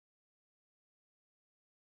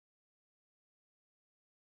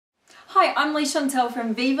Hi, I'm Lee Chantel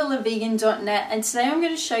from VivaLaVegan.net, and today I'm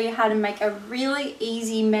going to show you how to make a really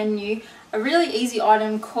easy menu, a really easy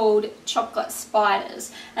item called chocolate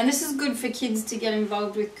spiders. And this is good for kids to get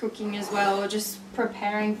involved with cooking as well, or just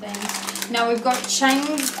preparing things. Now we've got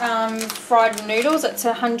Chang's fried noodles, that's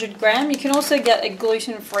 100 gram. You can also get a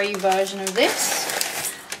gluten-free version of this.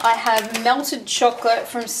 I have melted chocolate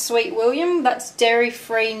from Sweet William, that's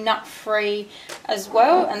dairy-free, nut-free as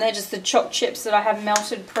well, and they're just the choc chips that I have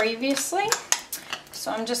melted previously. So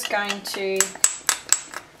I'm just going to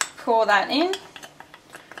pour that in.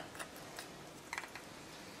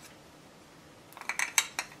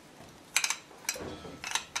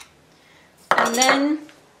 And then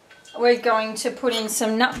we're going to put in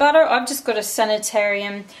some nut butter. I've just got a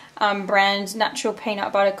Sanitarium brand natural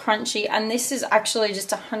peanut butter crunchy, and this is actually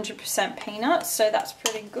just 100% peanuts, so that's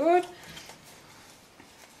pretty good.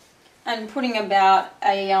 And putting about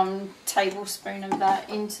a tablespoon of that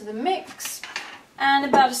into the mix, and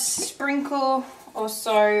about a sprinkle or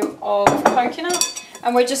so of coconut,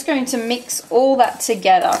 and we're just going to mix all that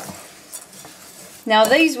together. Now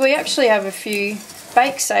we actually have a few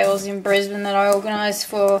bake sales in Brisbane that I organise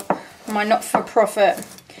for my not-for-profit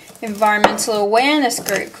environmental awareness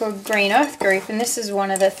group called Green Earth Group, and this is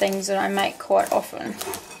one of the things that I make quite often.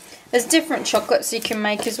 There's different chocolates you can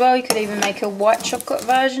make as well. You could even make a white chocolate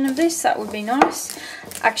version of this, that would be nice.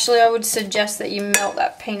 Actually, I would suggest that you melt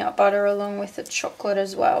that peanut butter along with the chocolate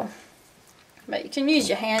as well. But you can use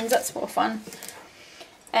your hands, that's more fun.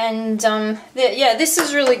 And yeah, this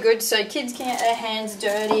is really good, so kids can get their hands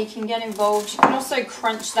dirty, can get involved. You can also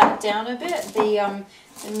crunch that down a bit, the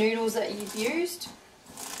noodles that you've used.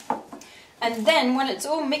 And then when it's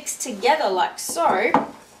all mixed together like so,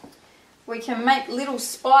 we can make little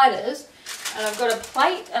spiders. And I've got a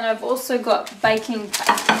plate, and I've also got baking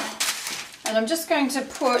paper. And I'm just going to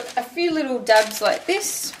put a few little dabs like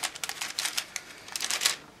this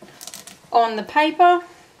on the paper,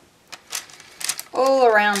 all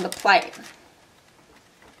around the plate.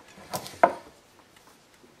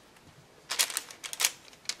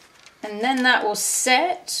 And then that will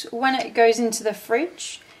set. When it goes into the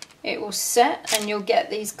fridge, it will set, and you'll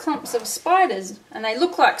get these clumps of spiders, and they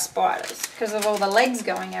look like spiders because of all the legs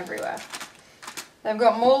going everywhere. They've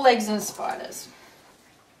got more legs than spiders.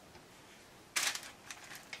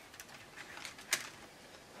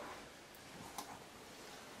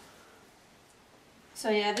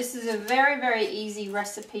 So yeah, this is a very, very easy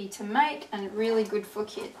recipe to make and really good for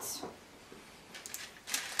kids.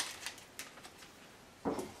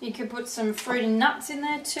 You could put some fruit and nuts in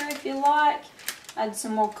there too if you like. Add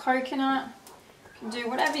some more coconut. You can do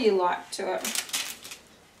whatever you like to it.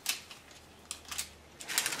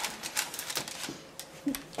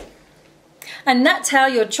 And that's how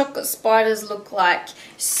your chocolate spiders look like.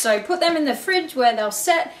 So put them in the fridge where they'll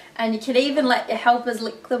set, and you can even let your helpers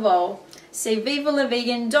lick the bowl. See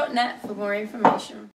VivaLaVegan.net for more information.